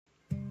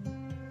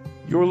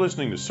You're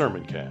listening to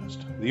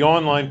Sermoncast, the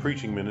online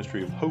preaching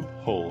ministry of Hope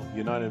Hull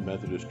United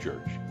Methodist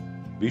Church.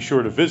 Be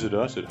sure to visit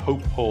us at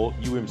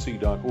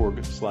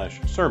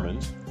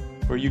hopehullumc.org/sermons,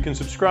 where you can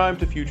subscribe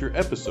to future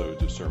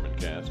episodes of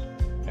Sermoncast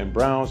and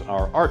browse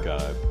our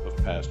archive of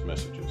past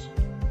messages.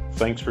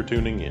 Thanks for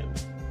tuning in.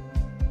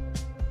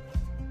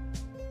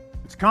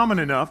 It's common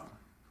enough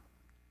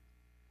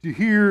to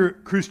hear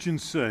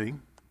Christians say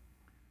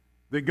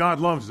that God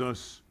loves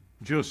us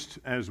just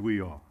as we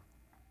are.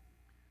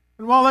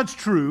 And while that's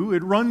true,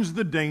 it runs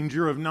the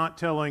danger of not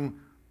telling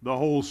the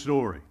whole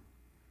story.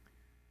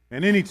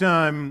 And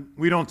anytime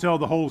we don't tell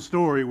the whole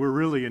story, we're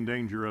really in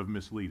danger of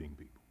misleading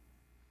people.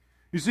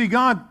 You see,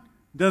 God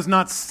does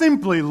not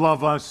simply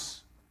love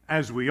us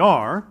as we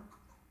are.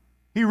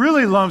 He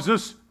really loves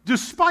us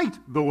despite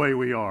the way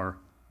we are,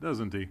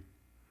 doesn't He?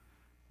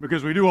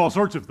 Because we do all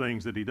sorts of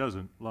things that He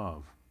doesn't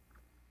love.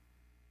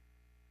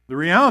 The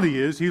reality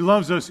is, He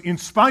loves us in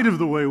spite of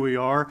the way we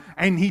are,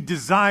 and He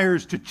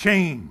desires to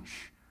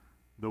change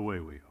the way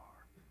we are.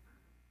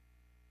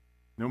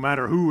 No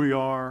matter who we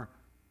are,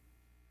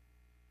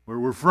 where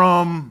we're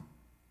from,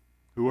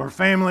 who our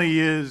family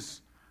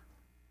is,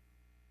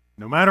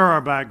 no matter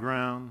our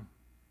background,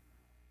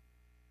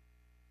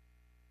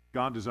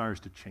 God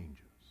desires to change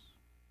us.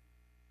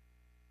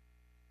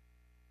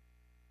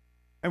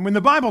 And when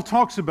the Bible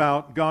talks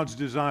about God's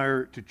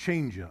desire to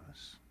change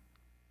us,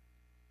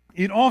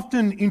 it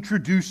often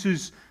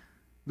introduces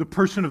the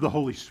person of the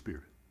Holy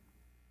Spirit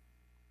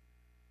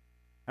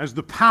as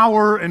the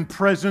power and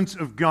presence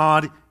of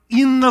God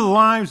in the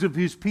lives of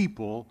His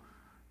people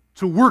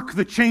to work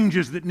the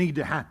changes that need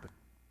to happen.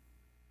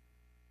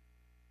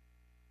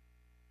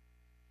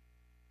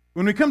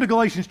 When we come to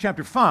Galatians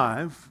chapter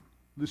 5,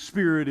 the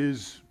Spirit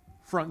is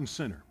front and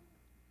center.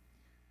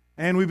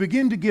 And we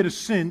begin to get a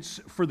sense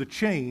for the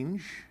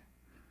change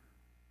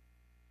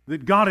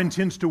that God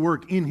intends to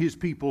work in His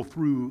people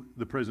through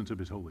the presence of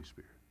His Holy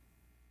Spirit,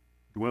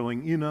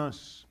 dwelling in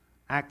us,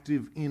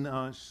 active in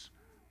us,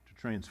 to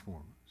transform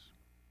us.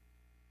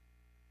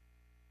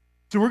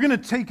 So we're going to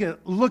take a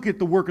look at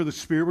the work of the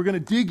Spirit. We're going to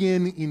dig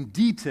in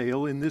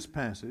detail in this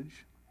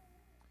passage.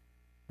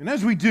 And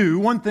as we do,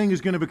 one thing is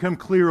going to become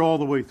clear all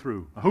the way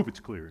through. I hope it's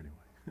clear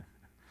anyway.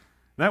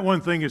 That one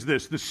thing is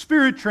this: the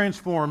Spirit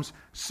transforms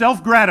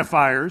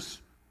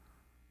self-gratifiers,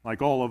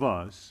 like all of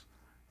us,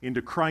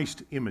 into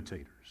Christ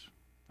imitators.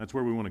 That's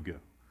where we want to go.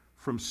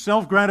 From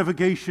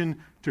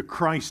self-gratification to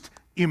Christ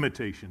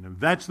imitation. And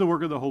that's the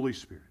work of the Holy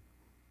Spirit.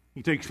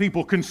 He takes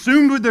people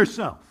consumed with their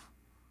self,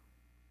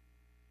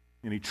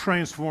 and He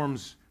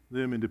transforms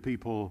them into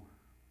people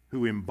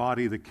who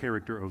embody the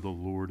character of the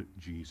Lord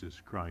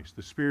Jesus Christ.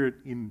 The Spirit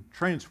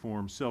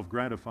transforms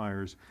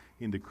self-gratifiers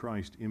into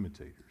Christ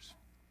imitators.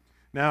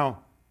 Now,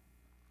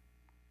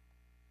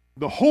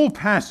 the whole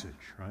passage,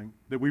 right,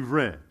 that we've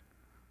read,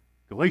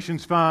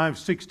 Galatians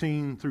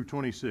 5:16 through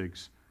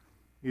 26,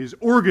 is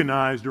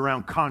organized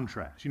around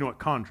contrast. You know what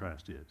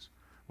contrast is?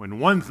 When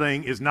one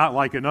thing is not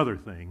like another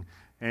thing,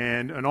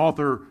 and an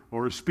author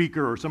or a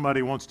speaker or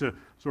somebody wants to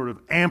sort of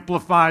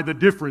amplify the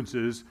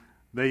differences,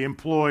 they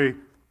employ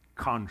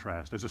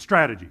contrast as a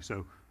strategy.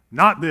 So,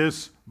 not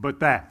this, but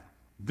that.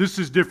 This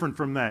is different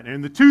from that.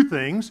 And the two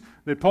things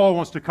that Paul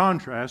wants to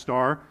contrast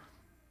are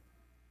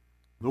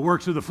the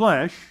works of the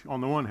flesh on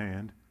the one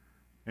hand,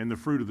 and the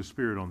fruit of the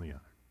Spirit on the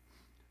other.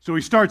 So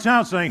he starts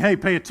out saying, hey,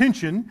 pay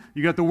attention.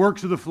 You got the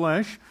works of the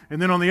flesh,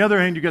 and then on the other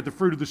hand, you got the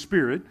fruit of the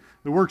Spirit.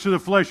 The works of the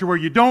flesh are where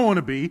you don't want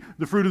to be.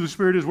 The fruit of the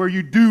Spirit is where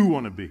you do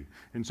want to be.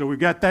 And so we've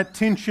got that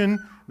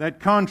tension, that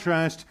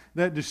contrast,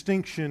 that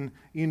distinction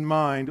in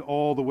mind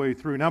all the way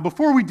through. Now,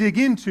 before we dig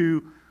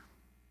into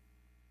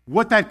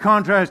what that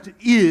contrast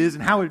is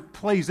and how it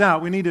plays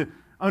out, we need to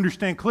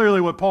understand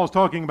clearly what Paul's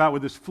talking about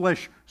with this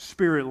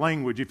flesh-spirit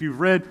language. If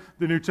you've read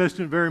the New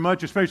Testament very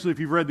much, especially if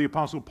you've read the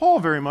Apostle Paul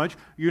very much,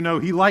 you know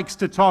he likes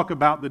to talk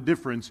about the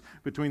difference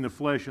between the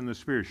flesh and the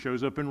Spirit. It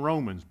shows up in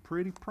Romans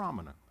pretty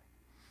prominently.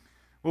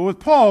 Well,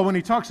 with Paul, when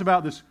he talks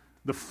about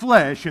the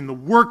flesh and the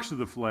works of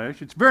the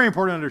flesh, it's very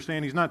important to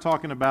understand he's not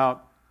talking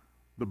about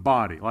the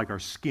body, like our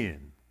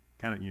skin.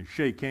 Kind of, you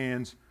shake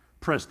hands,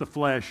 press the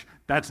flesh.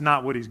 That's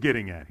not what he's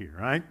getting at here,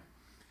 right?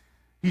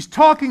 He's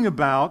talking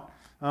about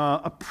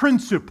a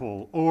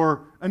principle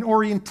or an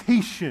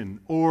orientation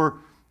or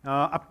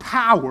a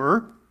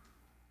power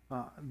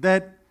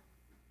that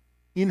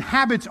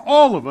inhabits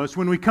all of us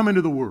when we come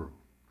into the world.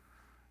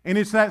 And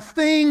it's that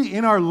thing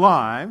in our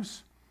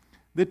lives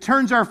that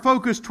turns our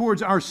focus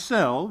towards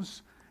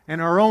ourselves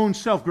and our own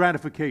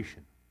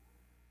self-gratification.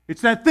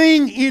 It's that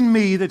thing in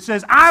me that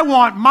says, I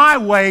want my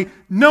way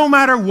no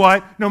matter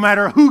what, no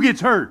matter who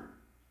gets hurt.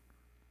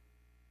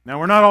 Now,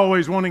 we're not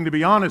always wanting to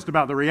be honest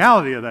about the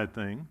reality of that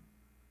thing,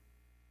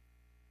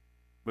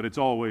 but it's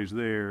always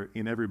there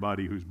in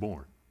everybody who's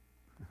born.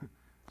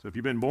 So if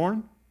you've been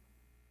born,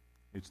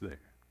 it's there.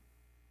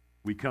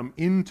 We come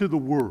into the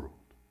world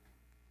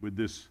with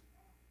this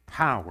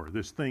power,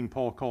 this thing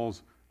Paul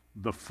calls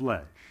the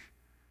flesh.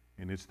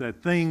 And it's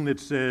that thing that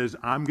says,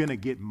 I'm going to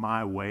get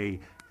my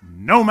way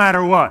no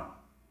matter what.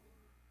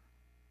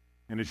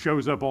 And it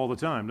shows up all the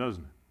time,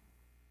 doesn't it?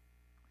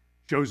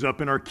 Shows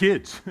up in our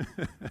kids.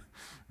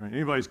 Right?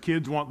 Anybody's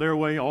kids want their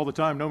way all the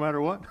time, no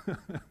matter what.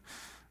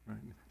 Right?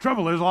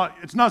 Trouble is,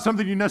 it's not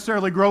something you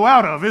necessarily grow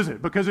out of, is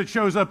it? Because it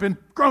shows up in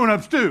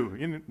grown-ups too.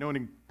 You know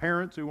any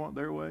parents who want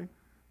their way,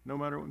 no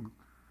matter what?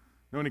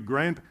 Know any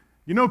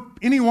You know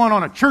anyone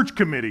on a church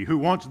committee who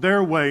wants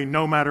their way,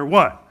 no matter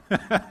what?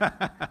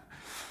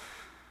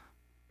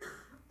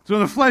 So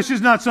the flesh is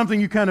not something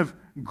you kind of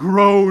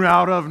grow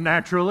out of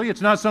naturally.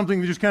 It's not something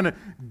that just kind of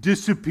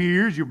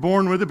disappears. You're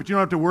born with it, but you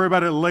don't have to worry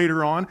about it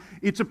later on.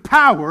 It's a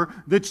power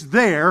that's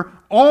there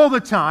all the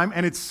time,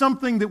 and it's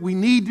something that we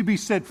need to be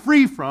set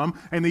free from,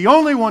 and the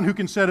only one who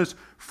can set us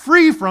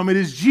free from it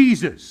is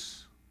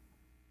Jesus.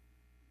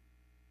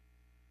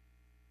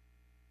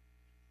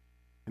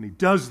 And He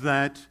does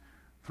that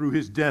through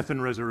His death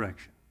and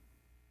resurrection.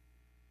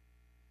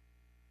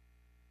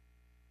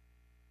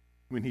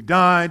 When He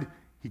died,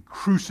 He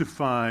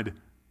crucified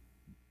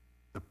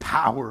the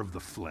power of the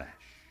flesh.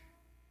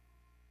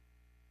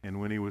 And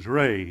when He was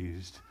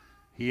raised,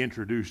 He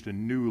introduced a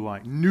new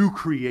life, new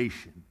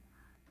creation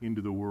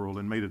into the world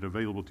and made it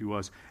available to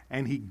us.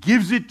 And He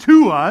gives it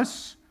to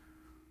us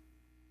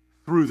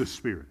through the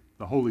Spirit,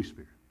 the Holy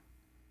Spirit.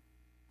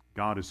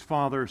 God is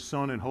Father,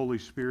 Son, and Holy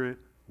Spirit,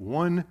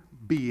 one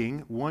being,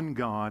 one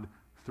God,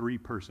 three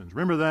persons.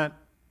 Remember that?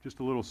 Just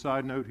a little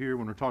side note here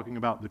when we're talking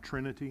about the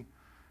Trinity.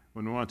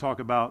 When we want to talk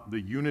about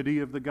the unity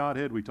of the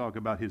Godhead, we talk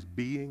about His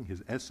being,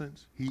 His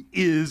essence. He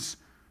is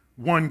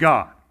one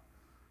God.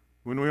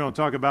 When we want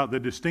to talk about the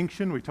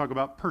distinction, we talk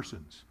about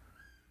persons.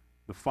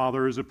 The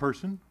Father is a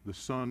person, the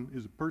Son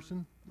is a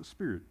person, the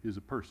Spirit is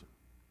a person.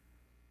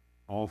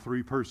 All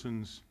three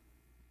persons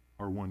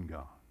are one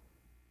God.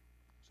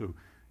 So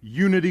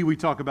unity, we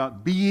talk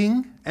about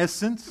being,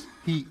 essence.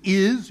 He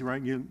is,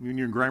 right? When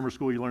you're in grammar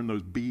school, you learn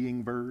those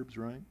being verbs,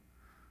 right?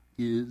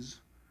 Is.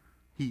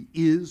 He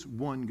is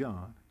one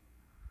God.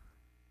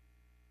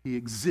 He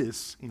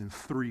exists in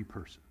three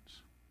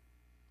persons.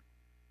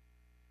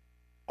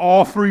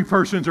 All three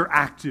persons are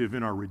active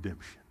in our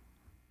redemption.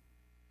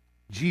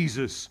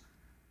 Jesus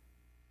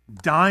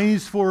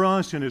dies for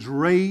us and is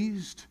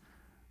raised.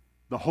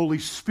 The Holy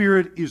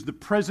Spirit is the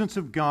presence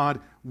of God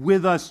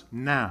with us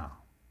now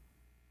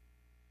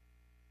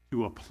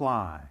to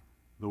apply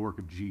the work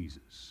of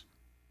Jesus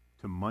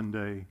to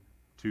Monday,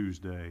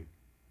 Tuesday,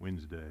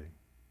 Wednesday,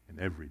 and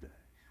every day.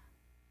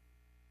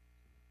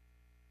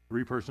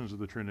 Three persons of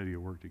the Trinity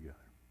at work together.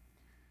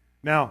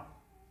 Now,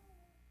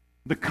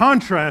 the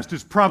contrast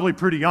is probably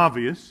pretty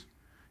obvious.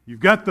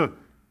 You've got the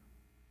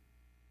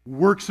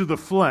works of the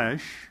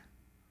flesh,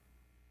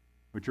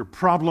 which are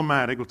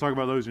problematic. We'll talk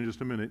about those in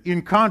just a minute.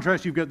 In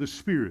contrast, you've got the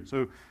Spirit.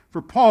 So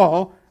for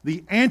Paul,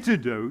 the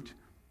antidote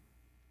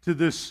to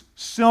this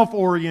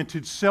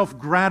self-oriented,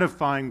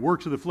 self-gratifying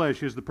works of the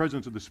flesh is the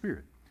presence of the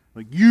Spirit.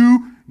 Like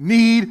you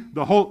need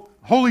the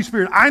Holy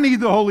Spirit. I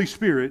need the Holy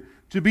Spirit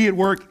to be at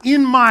work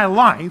in my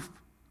life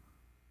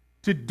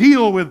to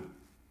deal with,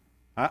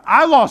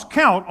 I lost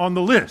count on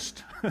the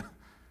list,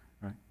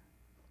 right?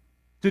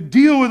 To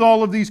deal with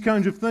all of these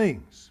kinds of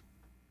things.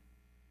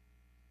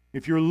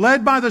 If you're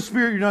led by the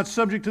Spirit, you're not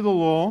subject to the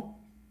law.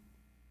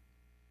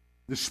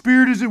 The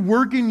Spirit is at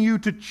work in you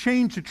to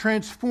change, to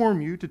transform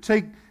you, to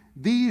take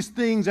these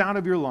things out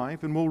of your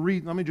life. And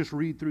let me just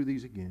read through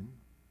these again.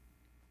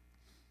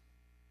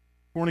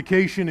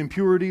 Fornication,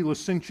 impurity,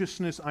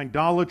 licentiousness,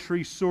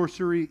 idolatry,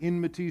 sorcery,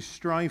 enmity,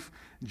 strife,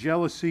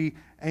 jealousy,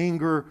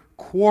 anger,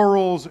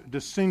 quarrels,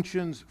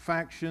 dissensions,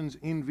 factions,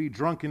 envy,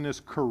 drunkenness,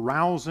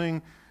 carousing,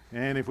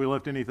 and if we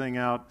left anything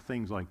out,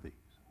 things like these.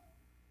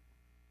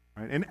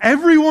 Right? And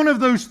every one of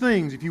those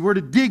things, if you were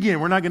to dig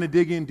in, we're not going to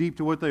dig in deep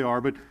to what they are,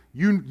 but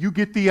you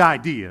get the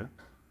idea,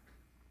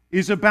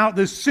 is about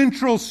this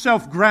central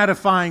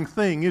self-gratifying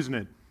thing, isn't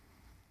it?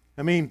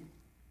 I mean,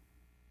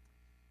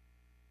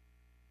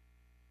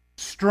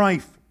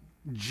 strife,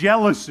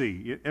 jealousy.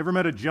 You ever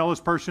met a jealous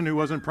person who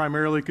wasn't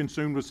primarily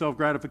consumed with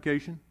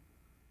self-gratification?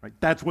 Right?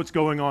 That's what's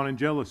going on in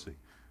jealousy.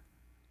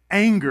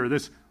 Anger,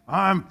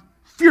 I'm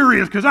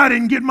furious because I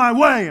didn't get my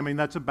way. I mean,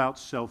 that's about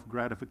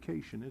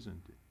self-gratification,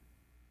 isn't it?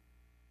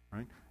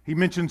 Right? He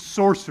mentioned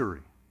sorcery.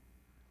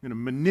 I'm going to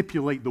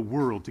manipulate the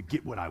world to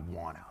get what I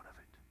want out of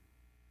it.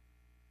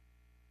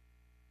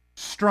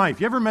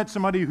 Strife. You ever met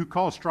somebody who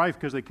calls strife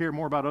because they care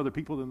more about other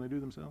people than they do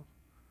themselves?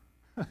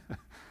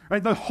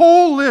 Right? The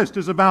whole list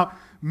is about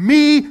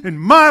me and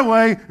my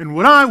way and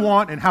what I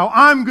want and how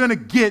I'm going to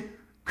get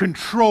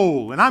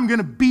control and I'm going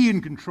to be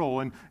in control.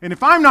 And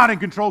if I'm not in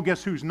control,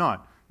 guess who's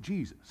not?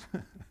 Jesus.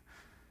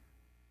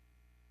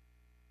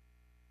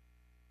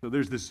 So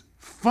there's this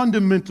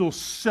fundamental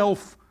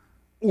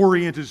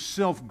self-oriented,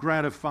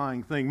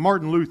 self-gratifying thing.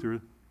 Martin Luther,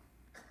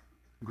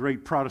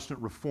 great Protestant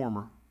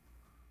reformer,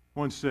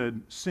 once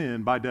said,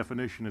 sin, by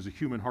definition, is a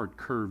human heart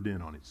curved in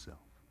on itself.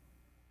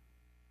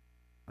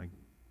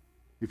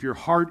 If your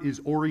heart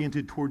is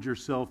oriented towards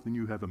yourself, then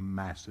you have a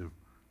massive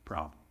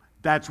problem.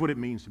 That's what it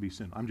means to be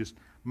sinful.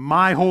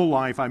 My whole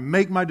life, I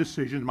make my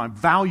decisions, my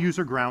values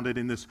are grounded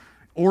in this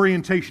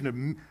orientation of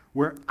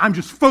where I'm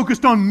just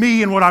focused on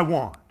me and what I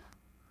want.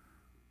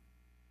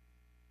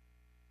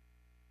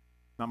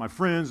 Not my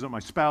friends, not my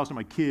spouse, not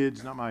my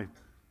kids, not my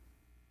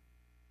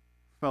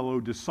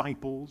fellow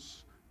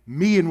disciples.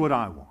 Me and what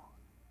I want.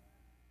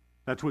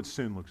 That's what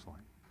sin looks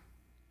like.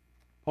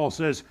 Paul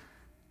says,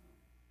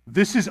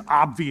 this is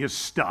obvious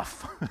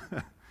stuff.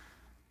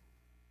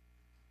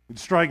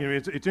 It's striking me.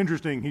 It's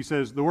interesting. He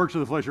says the works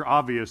of the flesh are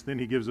obvious. Then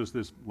he gives us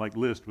this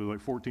list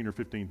with 14 or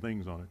 15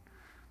 things on it.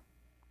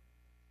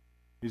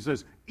 He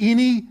says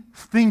any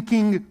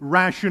thinking,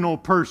 rational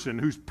person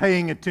who's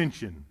paying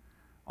attention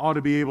ought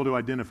to be able to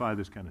identify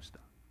this kind of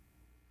stuff.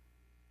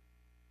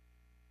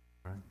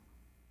 Right?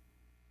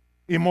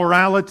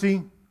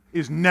 Immorality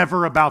is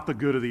never about the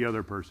good of the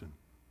other person.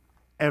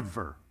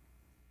 Ever.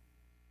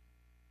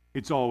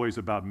 It's always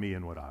about me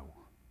and what I want.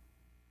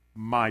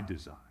 My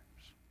desires.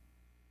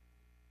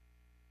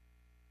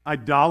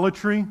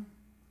 Idolatry.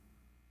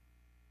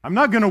 I'm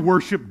not going to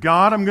worship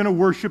God. I'm going to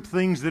worship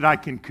things that I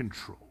can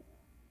control.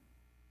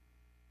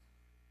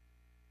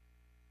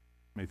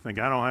 You may think,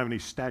 I don't have any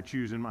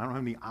statues, I don't have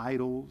any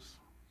idols.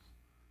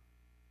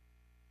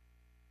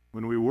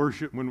 When we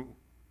worship, when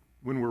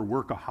we're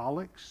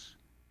workaholics,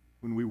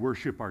 when we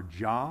worship our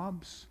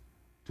jobs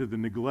to the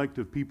neglect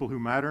of people who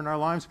matter in our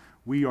lives,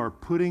 we are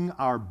putting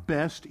our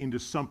best into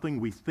something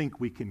we think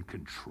we can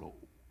control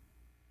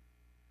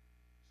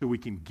so we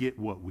can get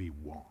what we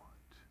want.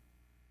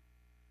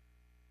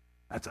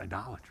 That's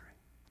idolatry.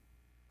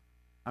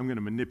 I'm going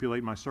to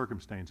manipulate my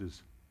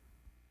circumstances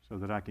so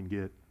that I can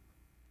get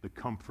the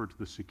comfort,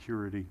 the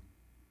security,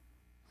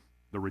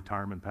 the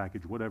retirement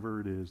package, whatever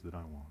it is that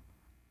I want.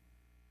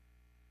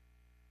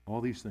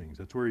 All these things.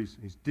 That's where he's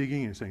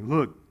digging and saying,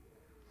 look,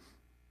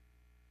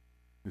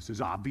 this is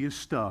obvious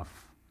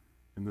stuff.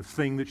 And the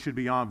thing that should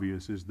be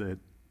obvious is that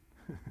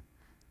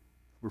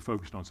we're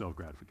focused on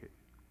self-gratification.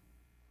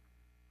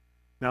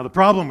 Now, the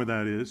problem with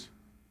that is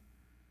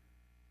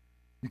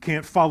you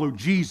can't follow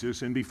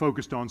Jesus and be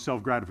focused on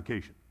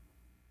self-gratification.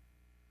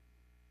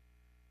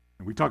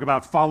 And we talk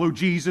about follow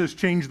Jesus,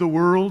 change the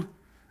world.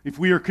 If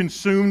we are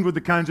consumed with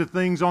the kinds of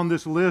things on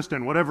this list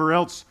and whatever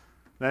else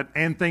that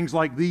and things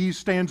like these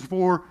stands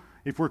for,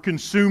 if we're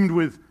consumed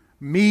with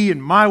me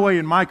and my way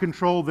and my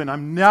control, then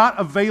I'm not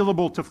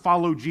available to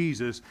follow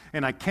Jesus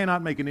and I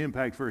cannot make an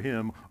impact for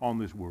Him on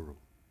this world.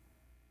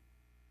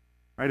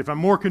 Right? If I'm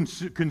more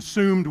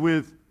consumed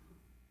with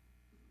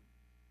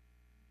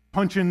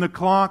punching the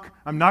clock,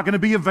 I'm not going to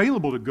be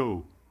available to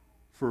go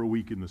for a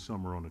week in the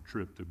summer on a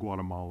trip to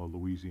Guatemala,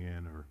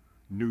 Louisiana, or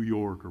New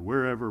York, or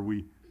wherever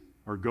we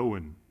are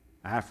going,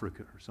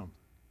 Africa or something.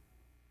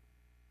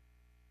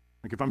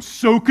 Like if I'm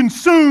so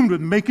consumed with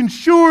making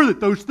sure that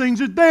those things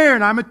are there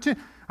and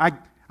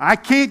I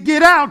can't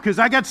get out because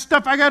I got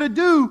stuff I got to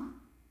do,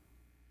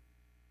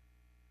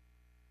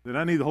 then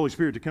I need the Holy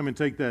Spirit to come and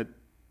take that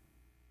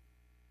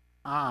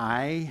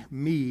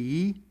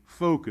me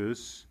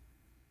focus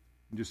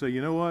and just say,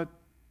 you know what?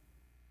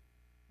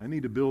 I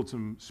need to build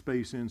some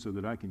space in so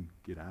that I can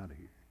get out of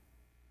here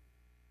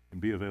and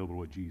be available to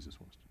what Jesus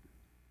wants to do.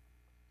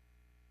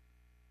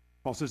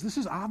 Paul says this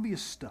is obvious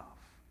stuff.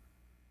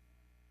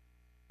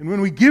 And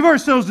when we give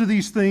ourselves to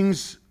these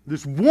things,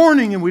 this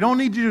warning, and we don't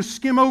need to just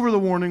skim over the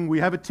warning, we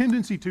have a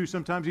tendency to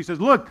sometimes. He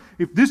says, look,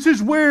 if this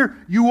is where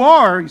you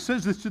are, he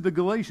says this to the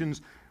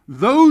Galatians,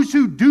 those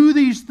who do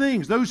these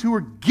things, those who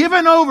are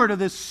given over to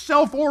this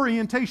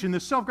self-orientation,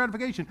 this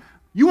self-gratification,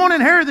 you won't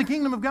inherit the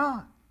kingdom of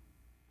God.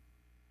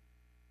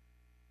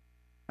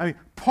 I mean,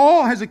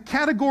 Paul has a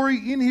category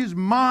in his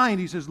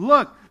mind. He says,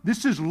 look,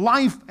 this is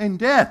life and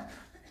death.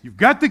 You've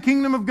got the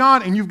kingdom of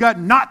God and you've got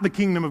not the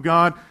kingdom of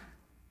God.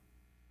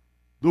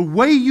 The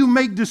way you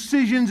make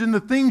decisions and the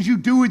things you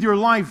do with your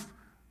life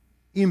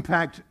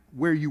impact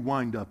where you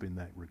wind up in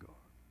that regard.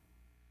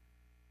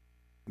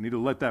 We need to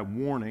let that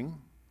warning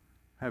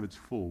have its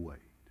full weight.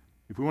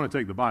 If we want to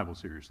take the Bible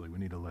seriously, we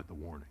need to let the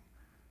warning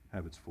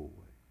have its full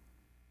weight.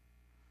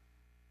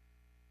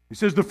 He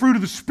says the fruit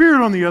of the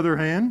Spirit, on the other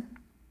hand,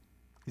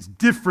 is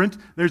different.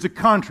 There's a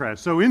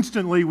contrast. So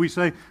instantly we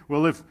say,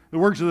 well, if the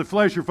works of the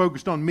flesh are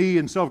focused on me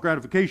and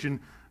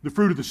self-gratification, the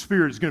fruit of the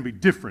Spirit is going to be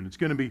different. It's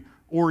going to be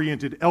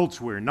oriented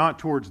elsewhere, not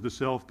towards the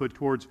self, but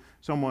towards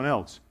someone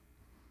else.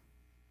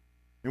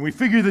 And we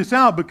figure this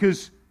out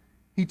because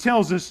he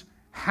tells us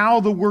how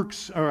the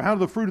works, or how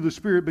the fruit of the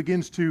Spirit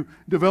begins to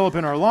develop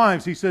in our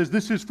lives. He says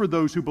this is for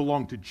those who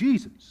belong to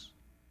Jesus.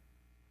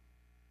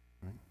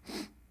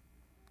 Right?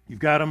 You've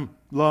got them: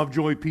 love,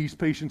 joy, peace,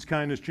 patience,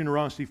 kindness,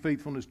 generosity,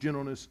 faithfulness,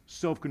 gentleness,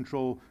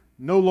 self-control.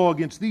 No law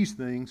against these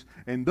things,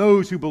 and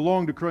those who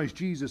belong to Christ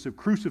Jesus have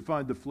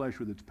crucified the flesh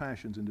with its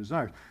passions and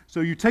desires. So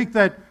you take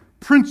that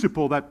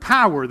principle, that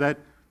power, that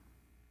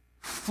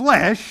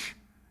flesh,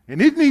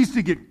 and it needs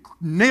to get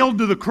nailed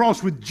to the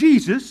cross with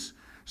Jesus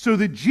so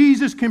that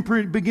Jesus can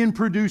begin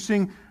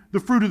producing the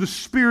fruit of the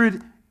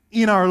Spirit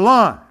in our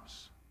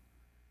lives.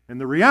 And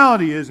the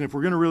reality is, and if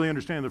we're going to really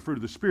understand the fruit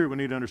of the Spirit, we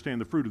need to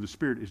understand the fruit of the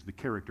Spirit is the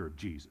character of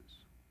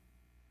Jesus.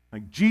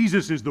 Like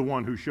Jesus is the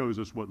one who shows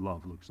us what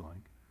love looks like.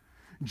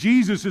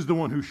 Jesus is the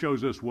one who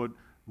shows us what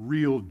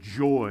real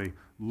joy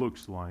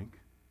looks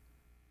like.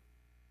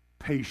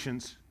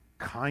 Patience,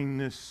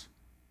 kindness,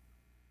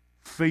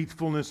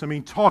 faithfulness. I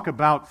mean, talk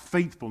about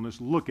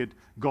faithfulness. Look at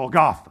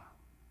Golgotha.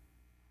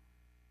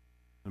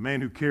 The man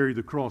who carried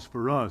the cross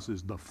for us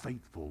is the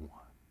faithful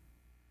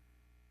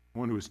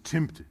one who was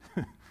tempted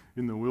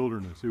in the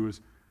wilderness, who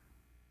was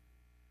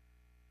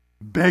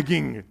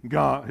begging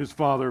God, his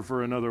Father,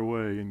 for another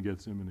way in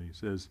Gethsemane. He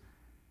says,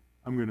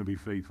 I'm going to be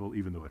faithful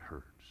even though it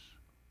hurts.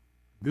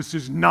 This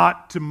is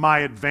not to my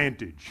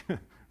advantage,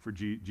 for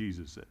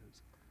Jesus says.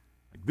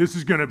 This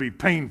is going to be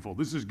painful.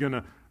 This is going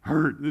to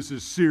hurt. This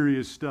is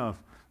serious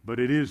stuff, but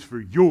it is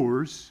for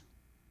yours.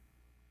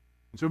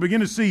 And so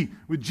begin to see,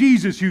 with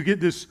Jesus, you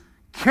get this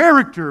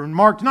character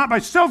marked not by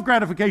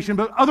self-gratification,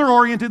 but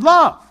other-oriented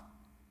love.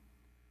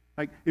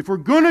 Like, if we're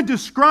going to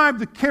describe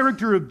the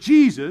character of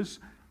Jesus,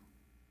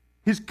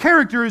 his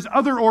character is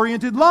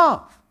other-oriented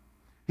love.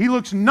 He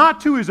looks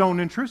not to his own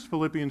interest,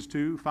 Philippians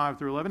 2, 5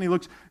 through 11. He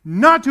looks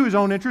not to his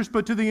own interest,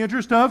 but to the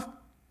interest of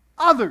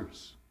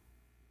others.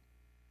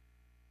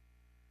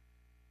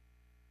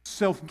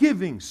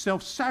 Self-giving,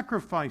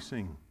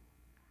 self-sacrificing.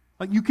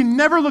 Like, you can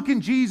never look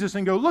in Jesus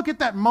and go, look at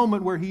that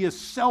moment where he is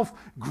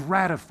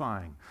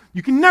self-gratifying.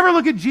 You can never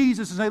look at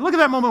Jesus and say, look at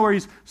that moment where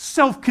he's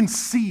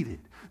self-conceited.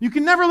 You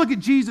can never look at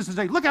Jesus and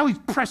say, look how he's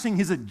pressing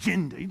his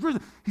agenda.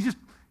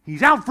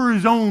 He's out for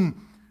his own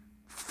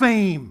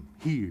fame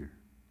here.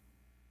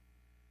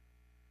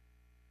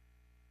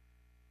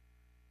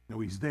 No,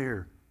 he's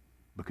there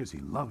because he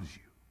loves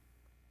you.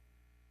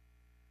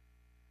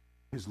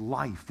 His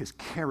life, his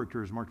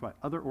character is marked by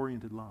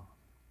other-oriented love.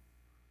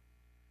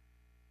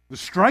 The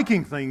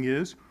striking thing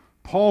is,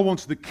 Paul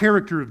wants the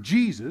character of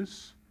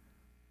Jesus,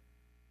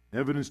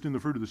 evidenced in the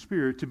fruit of the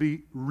Spirit, to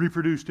be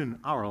reproduced in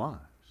our lives.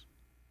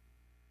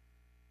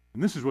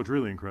 And this is what's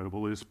really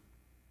incredible, is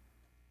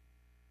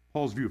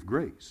Paul's view of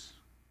grace.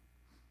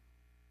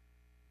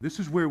 This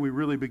is where we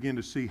really begin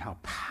to see how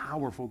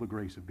powerful the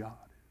grace of God is.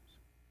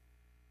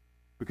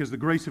 Because the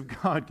grace of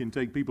God can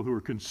take people who are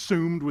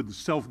consumed with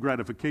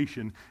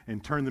self-gratification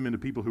and turn them into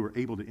people who are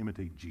able to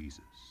imitate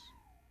Jesus.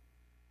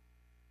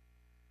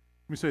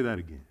 Let me say that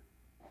again.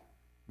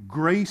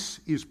 Grace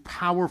is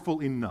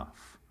powerful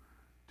enough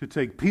to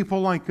take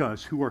people like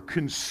us who are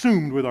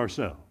consumed with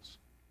ourselves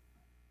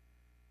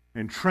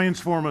and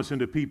transform us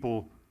into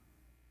people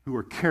who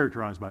are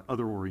characterized by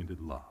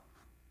other-oriented love.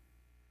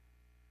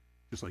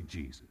 Just like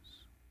Jesus.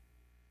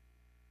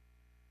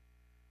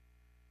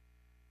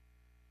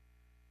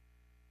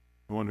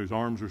 The one whose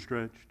arms were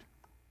stretched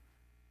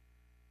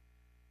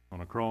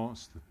on a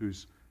cross,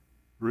 whose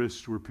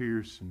wrists were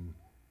pierced and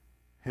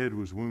head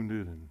was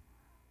wounded and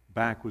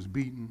back was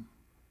beaten.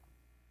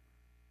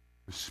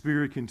 The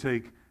Spirit can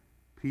take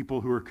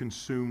people who are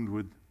consumed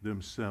with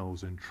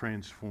themselves and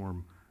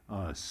transform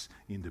us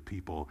into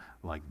people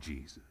like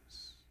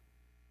Jesus.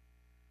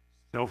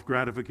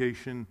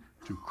 Self-gratification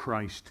to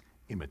Christ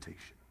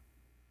imitation.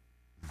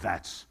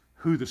 That's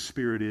who the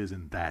Spirit is,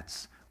 and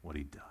that's what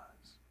he does.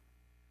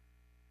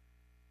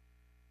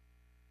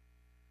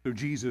 So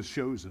Jesus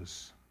shows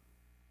us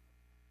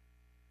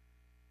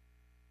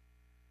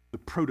the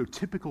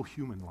prototypical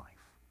human life.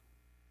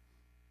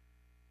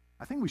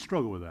 I think we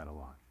struggle with that a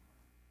lot.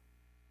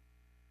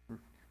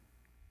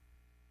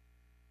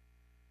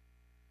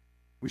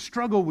 We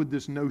struggle with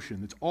this notion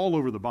that's all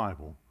over the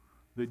Bible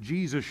that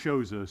Jesus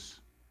shows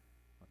us,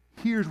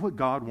 here's what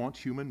God wants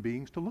human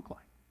beings to look like.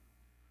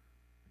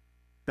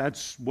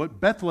 That's what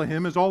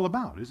Bethlehem is all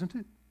about, isn't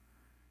it?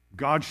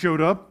 God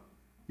showed up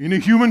in a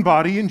human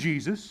body in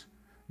Jesus,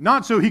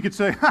 not so he could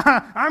say,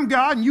 I'm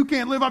God and you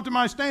can't live up to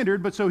my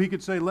standard, but so he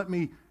could say, let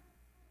me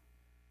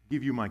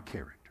give you my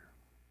character.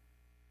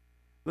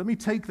 Let me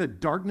take the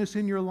darkness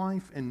in your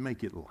life and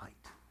make it light.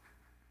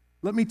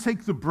 Let me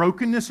take the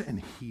brokenness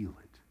and heal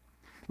it.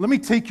 Let me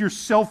take your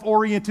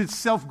self-oriented,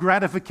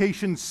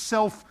 self-gratification,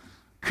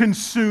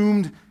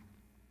 self-consumed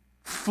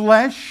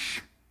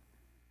flesh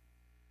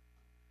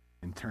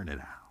and turn it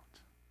out.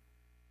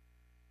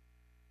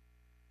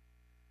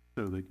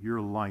 So that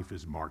your life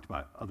is marked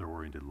by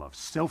other-oriented love.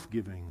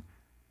 Self-giving,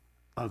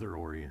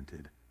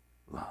 other-oriented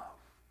love.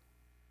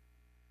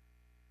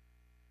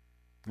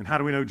 And how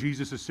do we know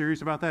Jesus is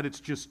serious about that? It's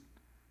just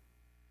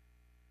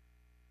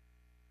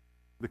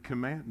the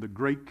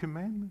great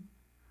commandment.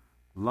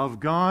 Love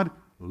God,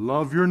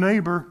 love your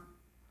neighbor.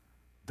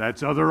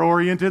 That's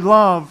other-oriented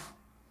love.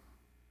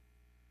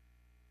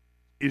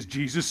 Is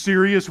Jesus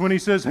serious when he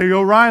says, hey,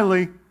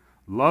 O'Reilly,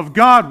 love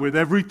God with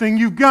everything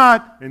you've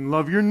got and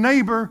love your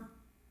neighbor?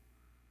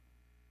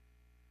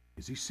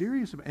 Is he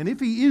serious about it? And if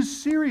he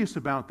is serious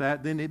about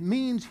that, then it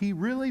means he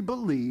really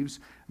believes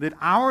that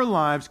our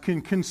lives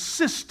can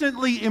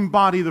consistently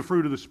embody the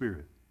fruit of the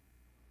Spirit.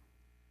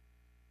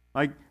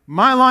 Like,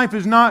 my life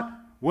is not,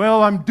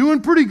 well, I'm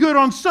doing pretty good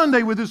on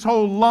Sunday with this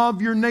whole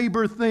love your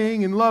neighbor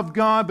thing and love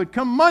God, but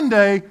come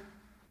Monday,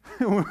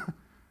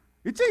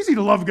 it's easy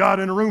to love God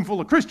in a room full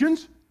of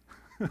Christians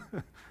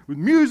with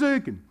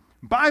music and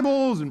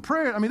Bibles and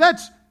prayer. I mean,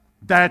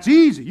 that's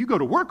easy. You go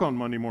to work on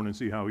Monday morning and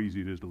see how easy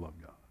it is to love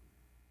God.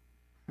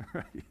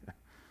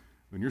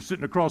 When you're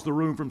sitting across the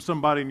room from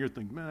somebody and you're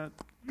thinking, man,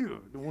 I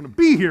don't want to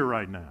be here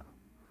right now.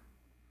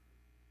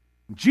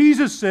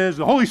 Jesus says,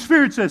 the Holy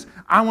Spirit says,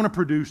 I want to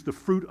produce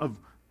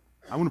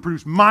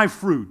my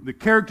fruit, the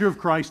character of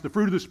Christ, the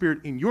fruit of the Spirit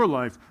in your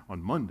life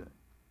on Monday.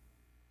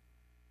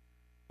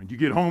 And you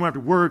get home after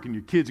work and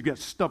your kids have got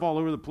stuff all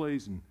over the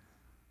place, and the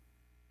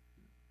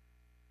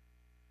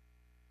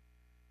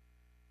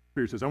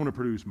Spirit says, I want to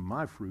produce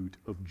my fruit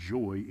of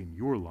joy in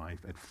your life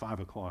at 5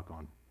 o'clock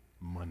on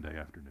Monday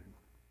afternoon.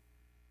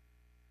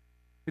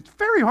 It's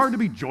very hard to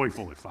be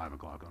joyful at 5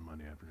 o'clock on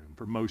Monday afternoon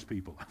for most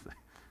people, I think.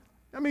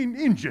 I mean,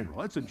 in general,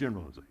 that's a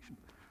generalization.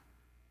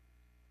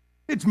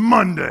 It's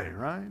Monday,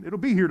 right? It'll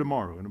be here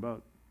tomorrow in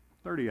about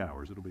 30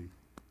 hours. It'll be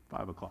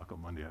 5 o'clock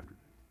on Monday afternoon.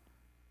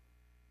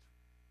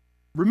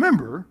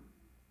 Remember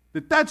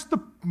that that's the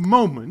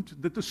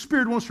moment that the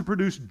Spirit wants to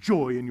produce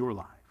joy in your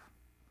life,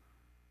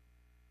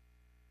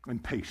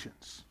 and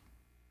patience,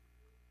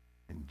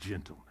 and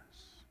gentleness,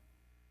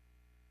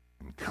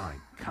 and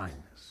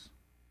kindness.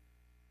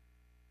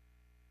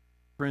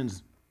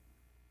 Friends,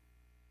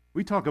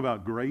 we talk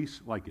about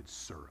grace like it's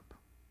syrup.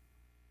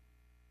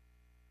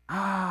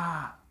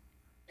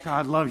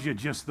 God loves you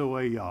just the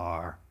way you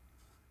are.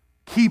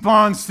 Keep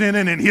on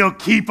sinning and He'll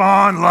keep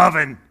on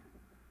loving.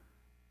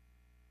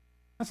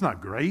 That's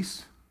not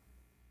grace.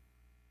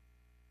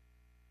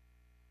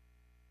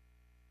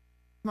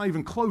 It's not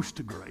even close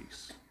to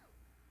grace.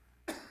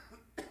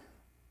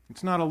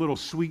 It's not a little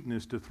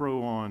sweetness to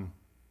throw on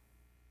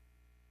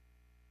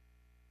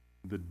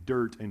the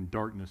dirt and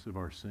darkness of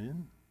our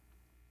sin.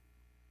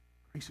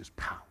 Grace is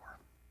power.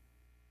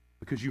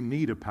 Because you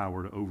need a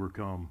power to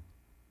overcome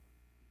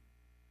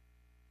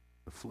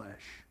the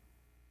flesh.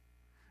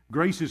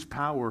 Grace is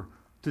power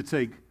to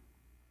take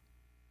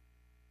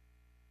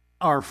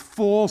our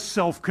full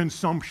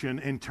self-consumption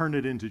and turn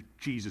it into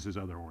Jesus'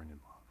 other-oriented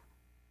love.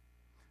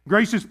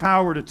 Grace is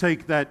power to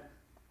take that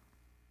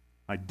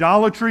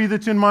idolatry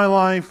that's in my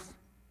life,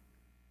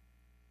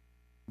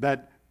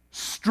 that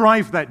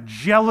strife, that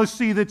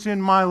jealousy that's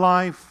in my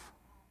life.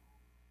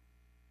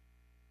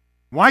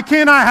 Why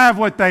can't I have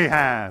what they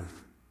have?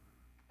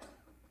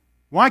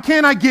 Why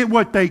can't I get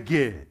what they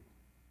get?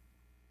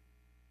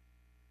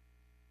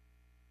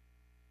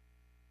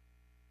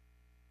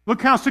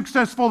 Look how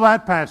successful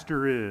that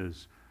pastor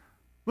is.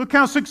 Look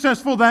how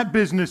successful that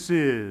business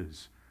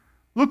is.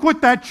 Look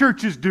what that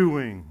church is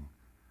doing.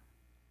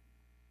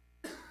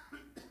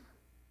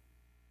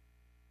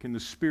 Can the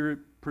Spirit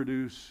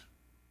produce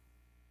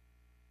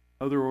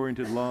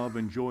other-oriented love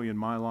and joy in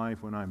my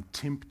life when I'm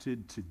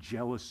tempted to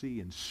jealousy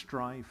and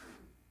strife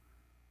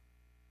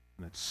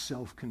and that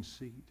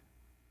self-conceit?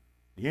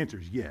 The answer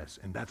is yes,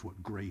 and that's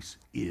what grace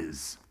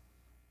is.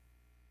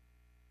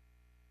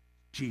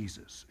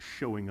 Jesus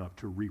showing up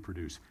to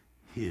reproduce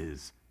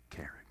His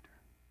character.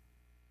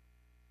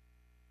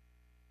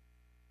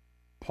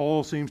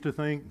 Paul seems to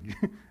think,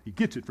 he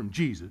gets it from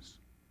Jesus,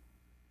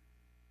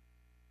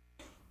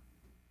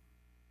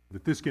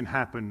 that this can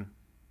happen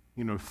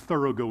in a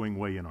thoroughgoing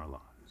way in our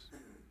lives.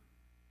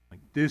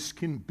 Like this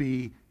can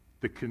be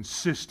the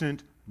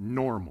consistent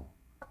normal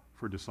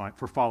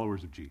for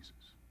followers of Jesus.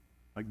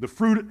 Like the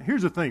fruit,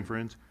 here's the thing,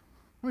 friends.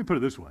 Let me put it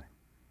this way.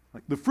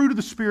 Like the fruit of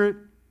the Spirit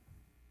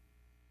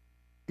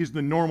is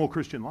the normal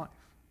Christian life.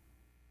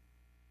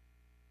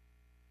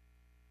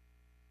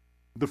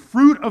 The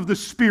fruit of the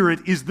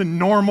Spirit is the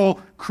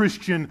normal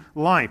Christian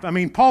life. I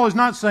mean, Paul is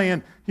not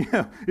saying,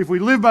 if we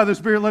live by the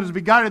Spirit, let us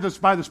be guided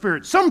by the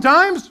Spirit.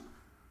 Sometimes,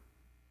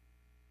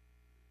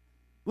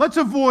 let's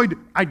avoid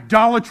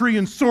idolatry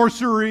and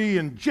sorcery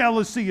and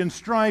jealousy and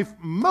strife.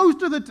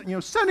 Most of the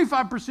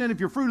 75% if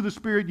you're fruit of the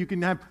Spirit, you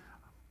can have,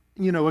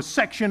 a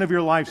section of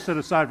your life set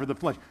aside for the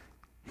flesh.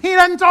 He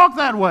doesn't talk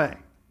that way.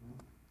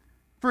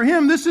 For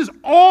him, this is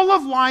all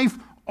of life,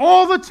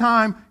 all the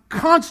time,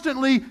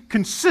 constantly,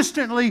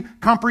 consistently,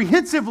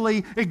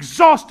 comprehensively,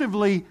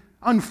 exhaustively,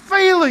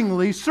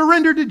 unfailingly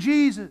surrendered to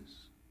Jesus.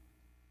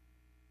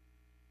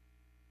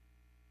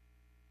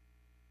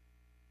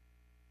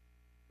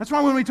 That's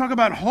why when we talk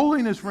about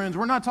holiness, friends,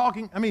 we're not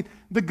talking,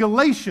 the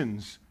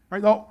Galatians,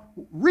 right? The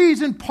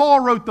reason Paul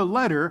wrote the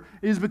letter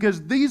is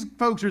because these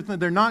folks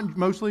they're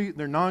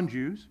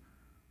non-Jews.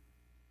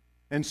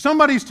 And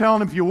somebody's telling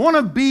them, if you want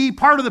to be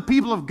part of the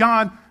people of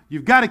God,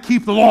 you've got to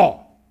keep the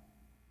law.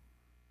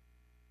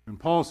 And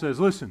Paul says,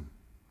 listen,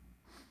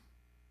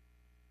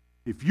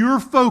 if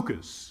your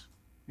focus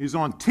is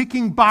on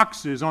ticking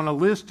boxes on a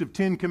list of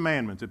 10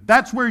 commandments, if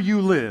that's where you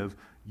live,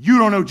 you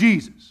don't know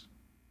Jesus.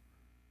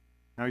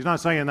 Now, he's not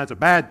saying that's a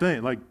bad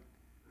thing. Like,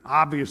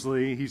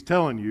 obviously, he's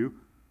telling you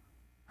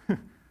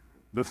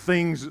the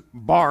things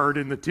barred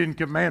in the 10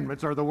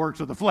 commandments are the works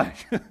of the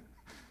flesh.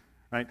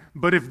 Right?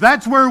 But if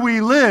that's where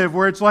we live,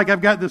 where it's like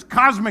I've got this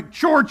cosmic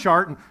chore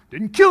chart and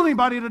didn't kill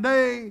anybody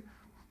today,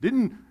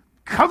 didn't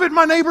covet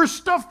my neighbor's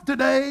stuff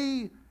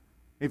today,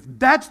 if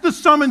that's the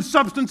sum and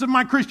substance of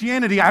my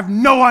Christianity, I have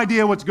no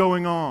idea what's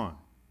going on.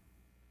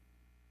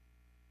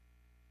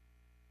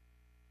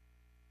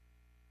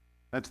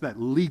 That's that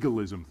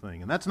legalism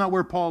thing, and that's not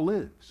where Paul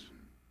lives.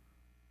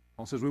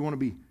 Paul says we want to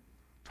be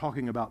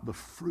talking about the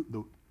fruit.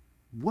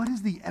 What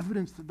is the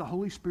evidence that the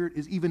Holy Spirit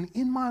is even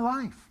in my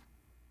life?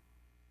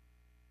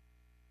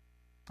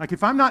 Like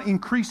if I'm not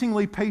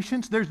increasingly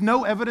patient, there's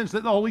no evidence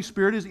that the Holy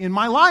Spirit is in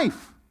my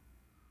life.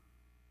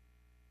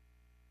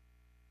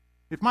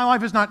 If my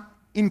life is not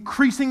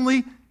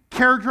increasingly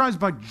characterized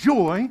by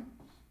joy,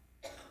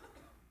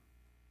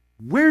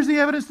 where's the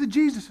evidence that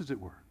Jesus is at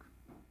work?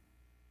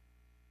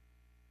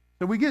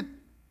 So we get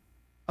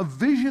a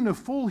vision of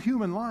full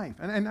human life.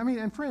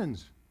 And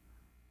friends,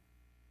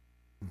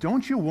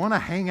 don't you want to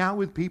hang out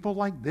with people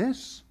like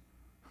this?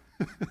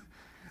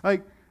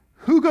 Like,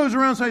 who goes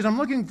around and says, I'm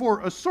looking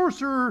for a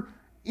sorcerer,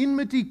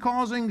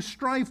 enmity-causing,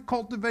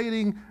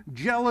 strife-cultivating,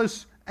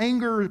 jealous,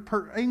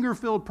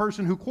 anger-filled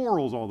person who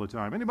quarrels all the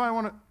time? Anybody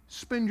want to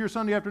spend your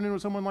Sunday afternoon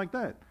with someone like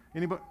that?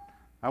 Anybody?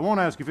 I won't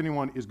ask if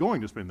anyone is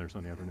going to spend their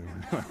Sunday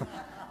afternoon.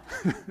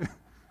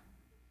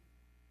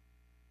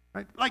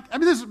 Right?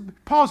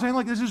 Paul's saying,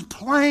 this is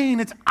plain,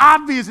 it's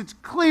obvious, it's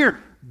clear.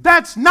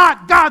 That's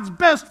not God's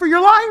best for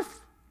your life.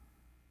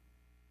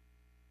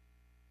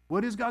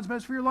 What is God's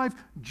best for your life?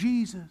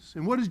 Jesus.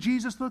 And what does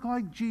Jesus look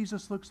like?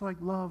 Jesus looks like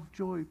love,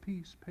 joy,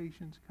 peace,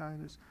 patience,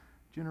 kindness,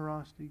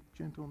 generosity,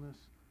 gentleness,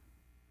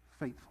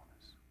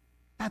 faithfulness.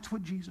 That's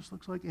what Jesus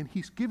looks like. And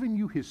He's given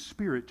you His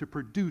Spirit to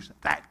produce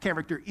that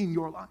character in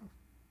your life.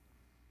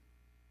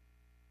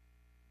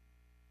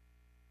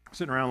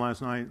 Sitting around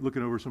last night,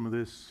 looking over some of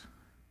this,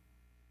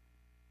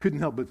 couldn't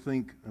help but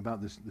think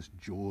about this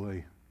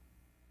joy.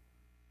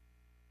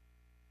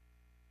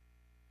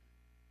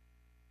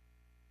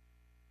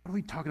 What are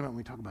we talking about when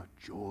we talk about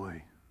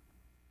joy?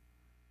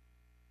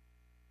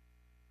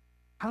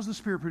 How's the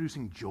Spirit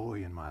producing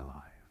joy in my life?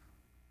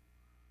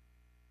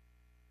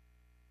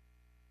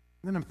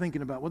 And then I'm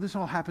thinking about, this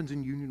all happens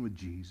in union with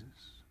Jesus.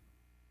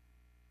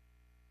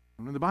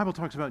 And when the Bible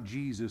talks about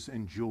Jesus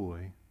and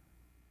joy,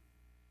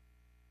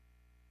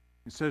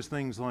 it says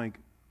things like,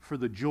 for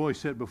the joy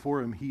set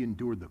before Him, He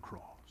endured the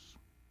cross.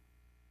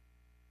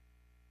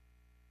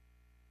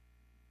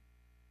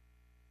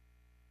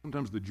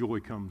 Sometimes the joy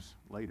comes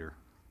later.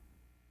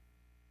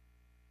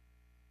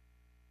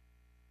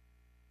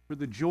 For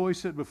the joy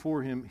set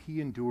before Him,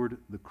 He endured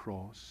the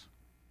cross,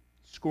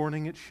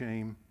 scorning its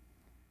shame,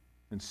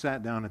 and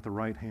sat down at the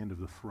right hand of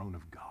the throne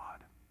of God.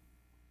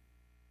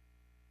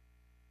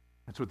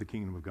 That's what the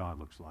kingdom of God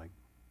looks like.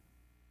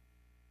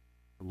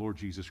 The Lord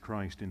Jesus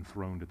Christ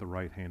enthroned at the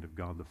right hand of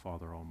God the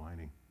Father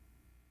Almighty.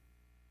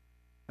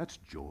 That's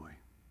joy.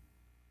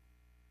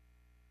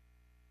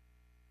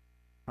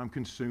 If I'm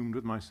consumed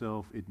with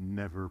myself, it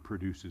never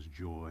produces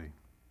joy.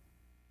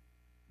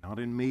 Not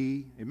in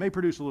me. It may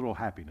produce a little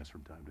happiness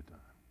from time to time.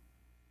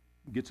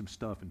 Get some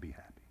stuff and be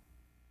happy.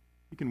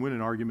 You can win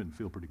an argument and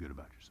feel pretty good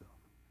about yourself.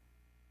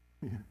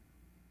 Yeah.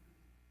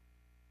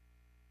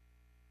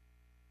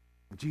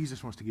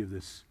 Jesus wants to give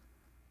this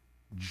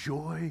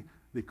joy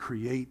that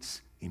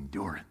creates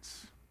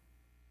endurance.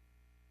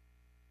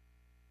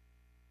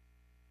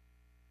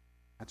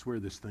 That's where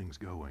this thing's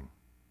going.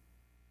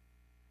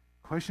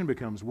 The question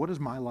becomes, what does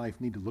my life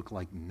need to look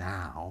like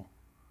now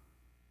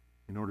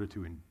in order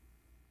to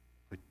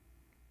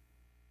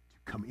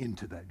come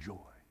into that joy?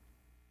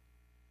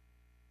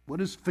 What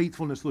does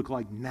faithfulness look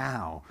like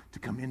now to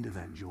come into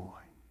that joy?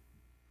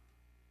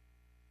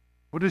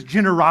 What does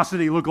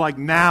generosity look like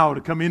now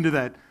to come into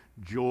that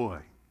joy?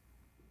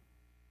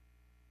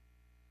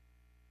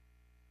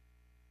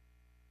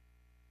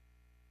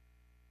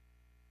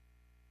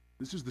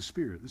 This is the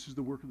Spirit. This is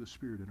the work of the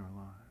Spirit in our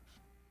lives.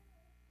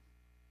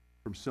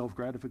 From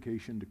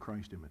self-gratification to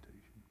Christ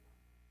imitation.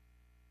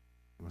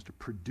 He wants to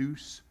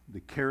produce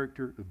the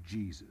character of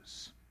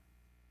Jesus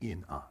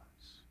in us.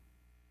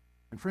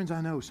 And friends,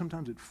 I know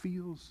sometimes it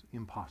feels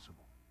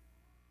impossible.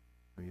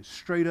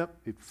 Straight up,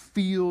 it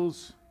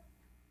feels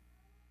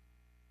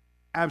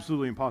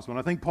absolutely impossible. And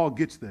I think Paul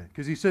gets that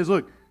because he says,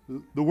 look,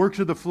 the works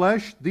of the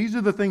flesh, these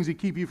are the things that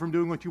keep you from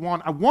doing what you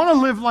want. I want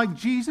to live like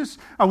Jesus.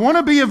 I want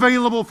to be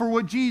available for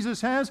what Jesus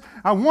has.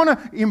 I want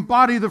to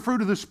embody the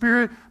fruit of the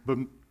Spirit. But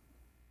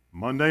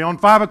Monday on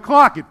 5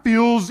 o'clock, it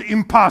feels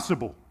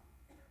impossible.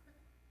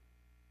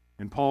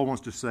 And Paul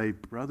wants to say,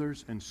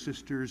 brothers and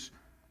sisters,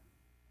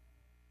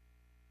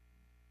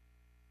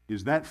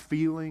 is that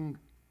feeling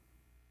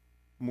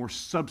more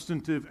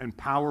substantive and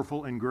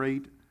powerful and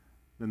great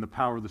than the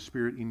power of the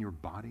Spirit in your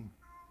body?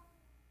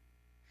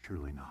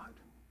 Surely not.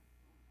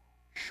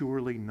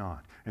 Surely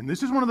not. And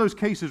this is one of those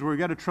cases where we've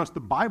got to trust the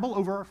Bible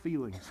over our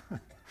feelings.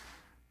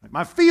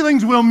 My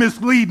feelings will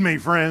mislead me,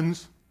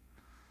 friends.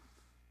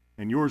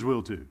 And yours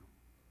will too.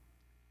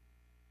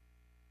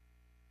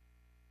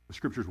 The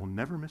Scriptures will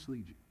never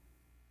mislead you.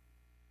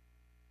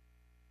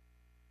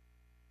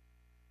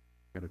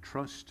 I've got to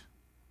trust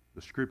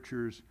the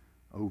Scriptures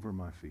over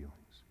my feelings.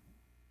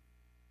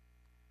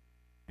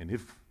 And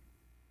if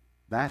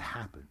that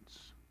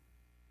happens,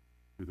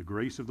 through the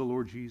grace of the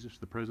Lord Jesus,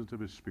 the presence of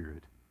His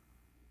Spirit,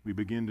 we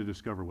begin to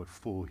discover what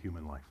full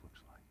human life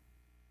looks like.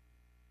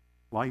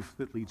 Life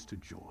that leads to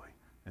joy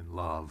and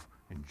love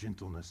and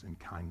gentleness and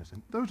kindness.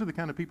 And those are the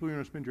kind of people you're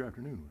going to spend your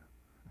afternoon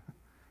with.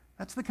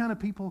 That's the kind of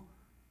people,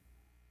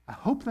 I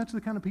hope that's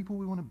the kind of people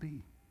we want to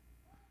be.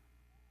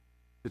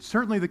 It's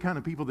certainly the kind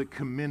of people that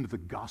commend the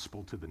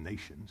gospel to the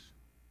nations.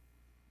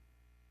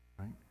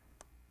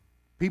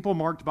 people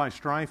marked by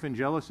strife and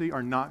jealousy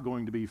are not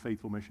going to be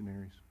faithful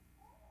missionaries.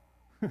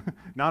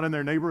 Not in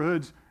their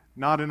neighborhoods,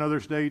 not in other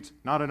states,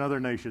 not in other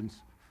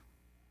nations.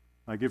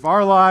 Like if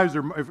our lives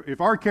are,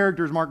 if our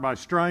character is marked by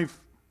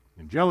strife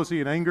and jealousy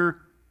and anger,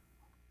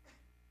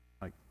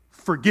 like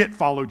forget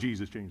follow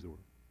Jesus, change the world.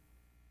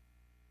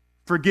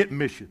 Forget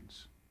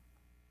missions.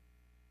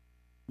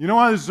 You know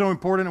why this is so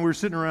important? And we were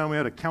sitting around, we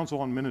had a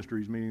council on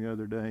ministries meeting the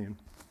other day, and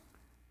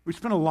we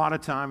spent a lot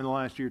of time in the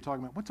last year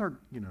talking about what's our,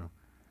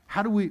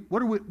 how do we,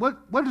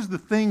 what is the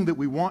thing that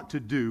we want to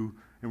do,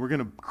 and we're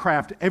going to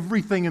craft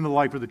everything in the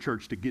life of the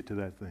church to get to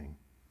that thing.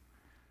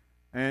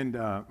 And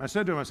I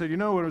said to him,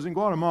 when I was in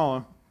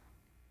Guatemala,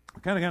 I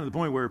kind of got to the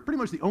point where pretty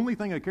much the only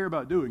thing I care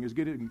about doing is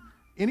getting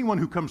anyone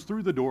who comes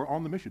through the door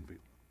on the mission field,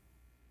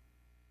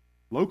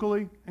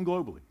 locally and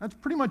globally. That's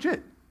pretty much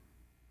it.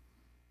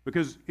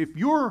 Because if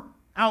you're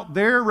out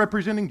there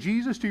representing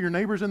Jesus to your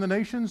neighbors in the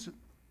nations,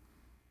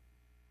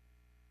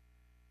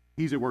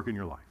 He's at work in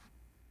your life.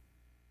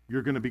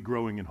 You're going to be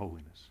growing in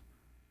holiness.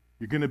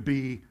 He's going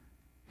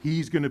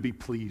to be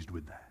pleased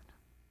with that.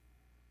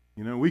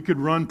 We could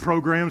run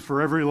programs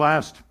for every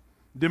last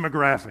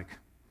demographic.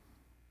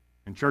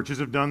 And churches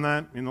have done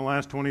that in the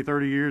last 20,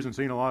 30 years and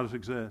seen a lot of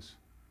success.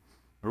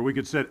 Or we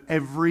could set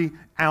every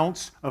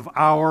ounce of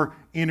our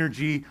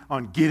energy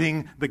on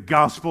getting the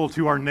gospel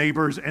to our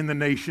neighbors and the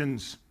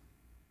nations.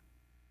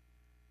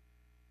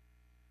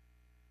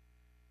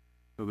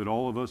 So that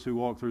all of us who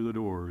walk through the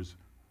doors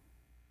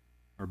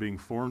are being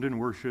formed in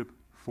worship,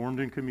 formed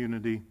in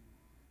community,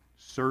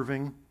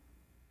 serving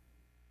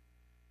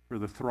for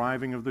the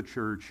thriving of the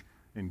church,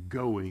 and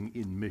going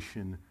in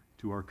mission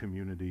to our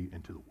community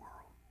and to the world.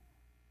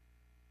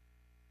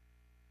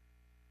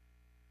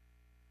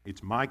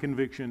 It's my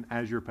conviction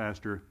as your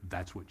pastor,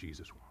 that's what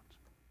Jesus wants.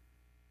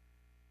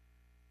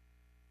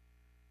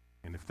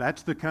 And if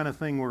that's the kind of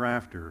thing we're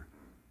after,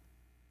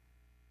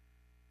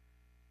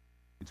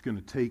 it's going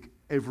to take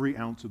every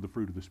ounce of the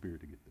fruit of the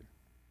Spirit to get there.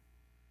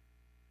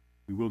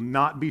 We will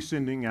not be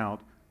sending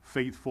out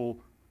faithful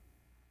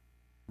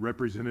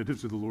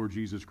representatives of the Lord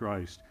Jesus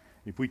Christ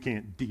if we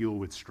can't deal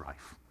with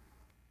strife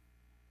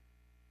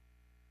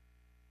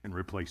and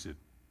replace it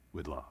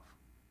with love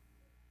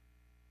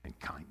and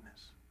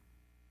kindness.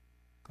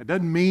 That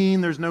doesn't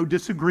mean there's no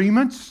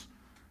disagreements.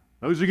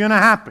 Those are going to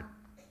happen.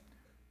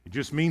 It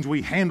just means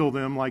we handle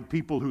them like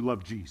people who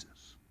love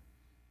Jesus.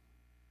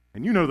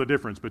 And you know the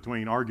difference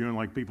between arguing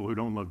like people who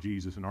don't love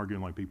Jesus and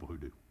arguing like people who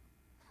do.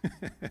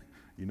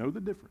 You know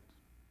the difference.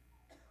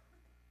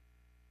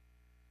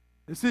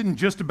 This isn't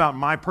just about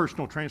my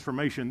personal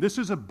transformation. This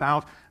is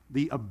about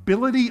the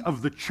ability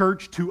of the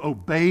church to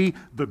obey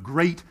the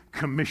Great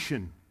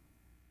Commission.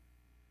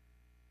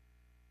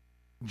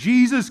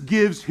 Jesus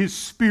gives His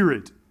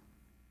Spirit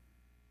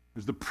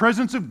as the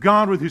presence of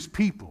God with His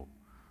people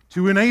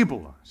to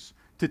enable us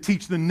to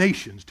teach the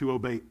nations to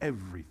obey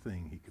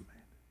everything He commanded.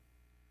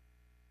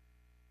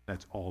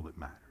 That's all that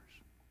matters.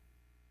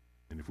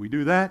 And if we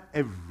do that,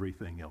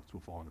 everything else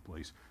will fall into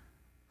place.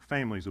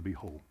 Families will be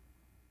whole.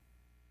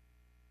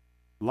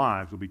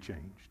 Lives will be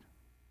changed.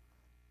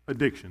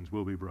 Addictions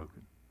will be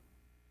broken.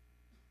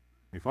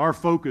 If our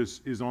focus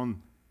is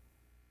on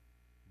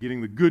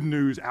getting the good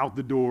news out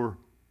the door,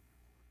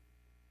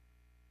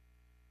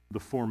 the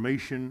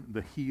formation,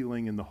 the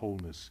healing, and the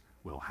wholeness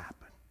will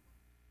happen.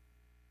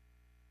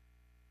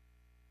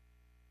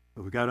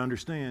 But we've got to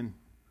understand,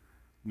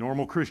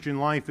 normal Christian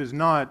life is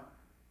not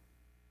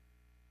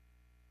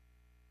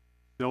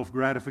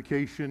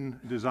self-gratification,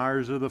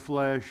 desires of the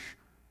flesh,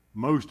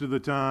 most of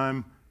the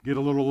time, get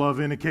a little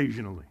love in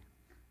occasionally.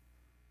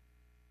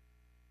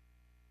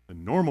 The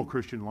normal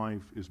Christian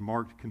life is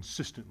marked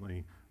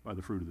consistently by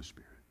the fruit of the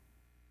Spirit.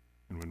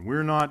 And when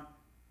we're not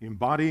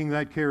embodying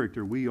that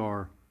character, we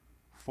are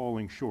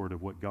falling short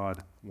of what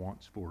God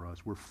wants for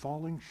us. We're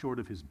falling short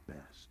of His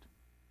best.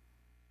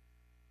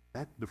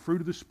 The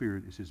fruit of the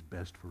Spirit is His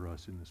best for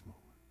us in this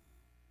moment.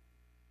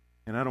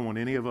 And I don't want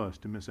any of us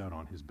to miss out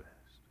on His best.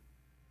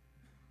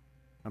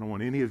 I don't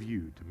want any of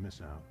you to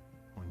miss out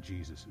on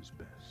Jesus'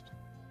 best.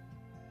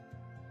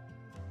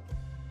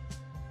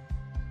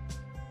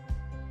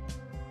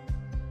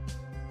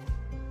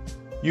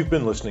 You've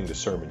been listening to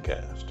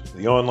Sermoncast,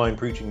 the online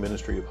preaching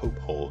ministry of Hope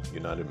Hull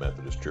United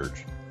Methodist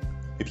Church.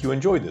 If you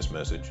enjoyed this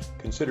message,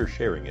 consider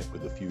sharing it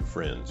with a few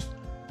friends.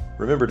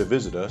 Remember to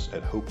visit us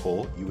at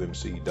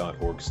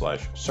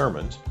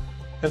hopehullumc.org/sermons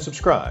and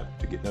subscribe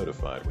to get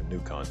notified when new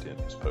content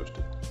is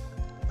posted.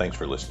 Thanks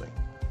for listening.